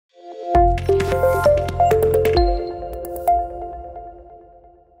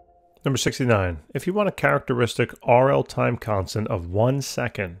Number 69. If you want a characteristic RL time constant of 1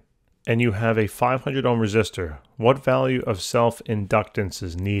 second and you have a 500 ohm resistor, what value of self-inductance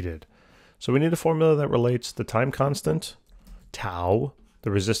is needed? So we need a formula that relates the time constant, tau,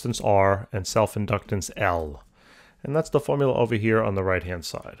 the resistance R, and self-inductance L. And that's the formula over here on the right-hand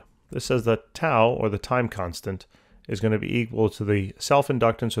side. This says that tau, or the time constant, is going to be equal to the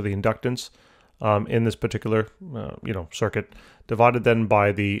self-inductance or the inductance in this particular circuit, divided then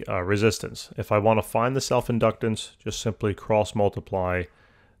by the resistance. If I want to find the self-inductance, just simply cross-multiply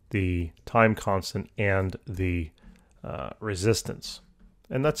the time constant and the resistance.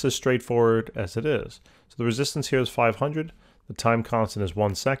 And that's as straightforward as it is. So the resistance here is 500, the time constant is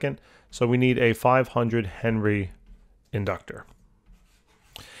 1 second, so we need a 500 Henry inductor.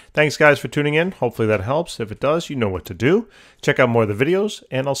 Thanks guys for tuning in. Hopefully that helps. If it does, you know what to do. Check out more of the videos,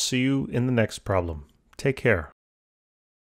 and I'll see you in the next problem. Take care.